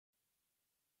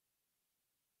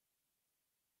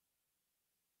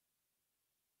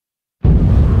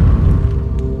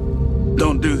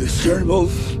Don't do this, Turnbull,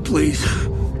 please.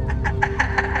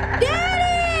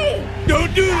 Daddy!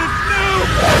 Don't do this, no!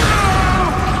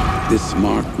 This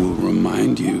mark will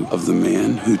remind you of the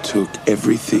man who took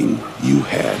everything you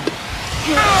had.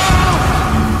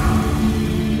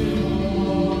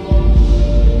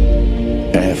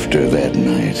 After that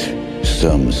night,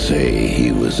 some say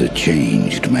he was a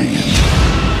changed man.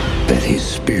 That his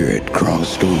spirit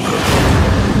crossed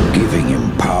over, giving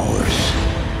him powers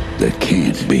that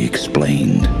can't be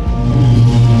explained.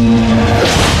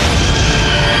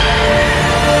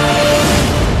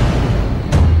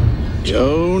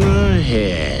 Jonah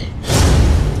Hex.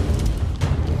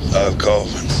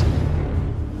 Coffins.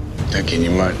 Thinking you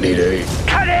might need aid.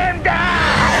 Cut him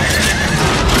down!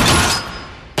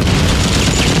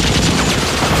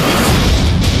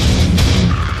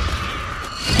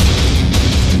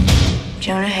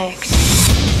 Jonah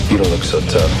Hex. You don't look so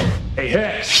tough. Hey,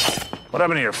 Hex, what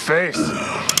happened to your face?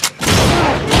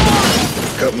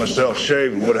 Cut myself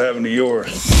shaving. What happened to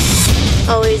yours?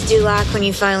 Always do like when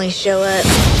you finally show up.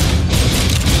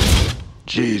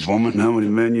 Jeez, woman, how many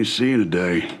men you see in a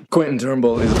day? Quentin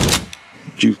Turnbull is...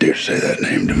 Don't you dare say that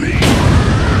name to me.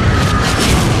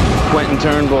 Quentin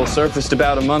Turnbull surfaced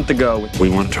about a month ago. We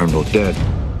want Turnbull dead.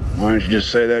 Why didn't you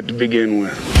just say that to begin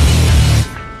with?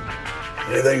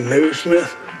 Anything new,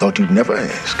 Smith? Thought you'd never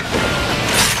ask.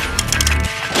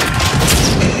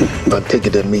 I take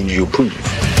it that means you approve.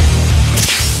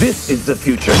 This is the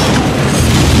future.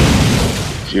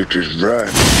 Future's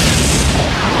bright.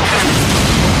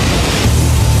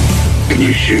 Can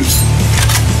you shoot?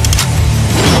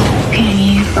 Can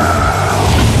you?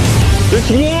 This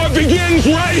war begins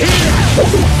right here!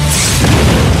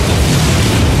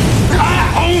 I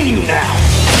own you now!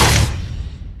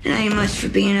 It ain't much for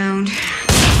being owned.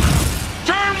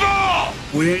 Turnbull!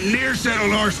 We ain't near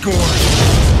settled our score.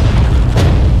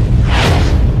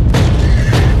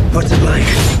 What's it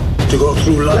like to go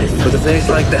through life with a face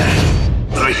like that?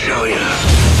 Let me show you.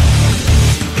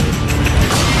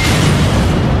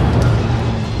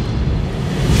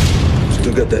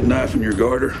 Still got that knife in your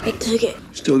garter? They took it.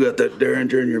 Still got that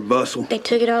derringer in your bustle? They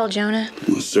took it all, Jonah.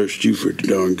 Well, searched you for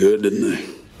darn good, didn't they?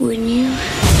 Wouldn't you?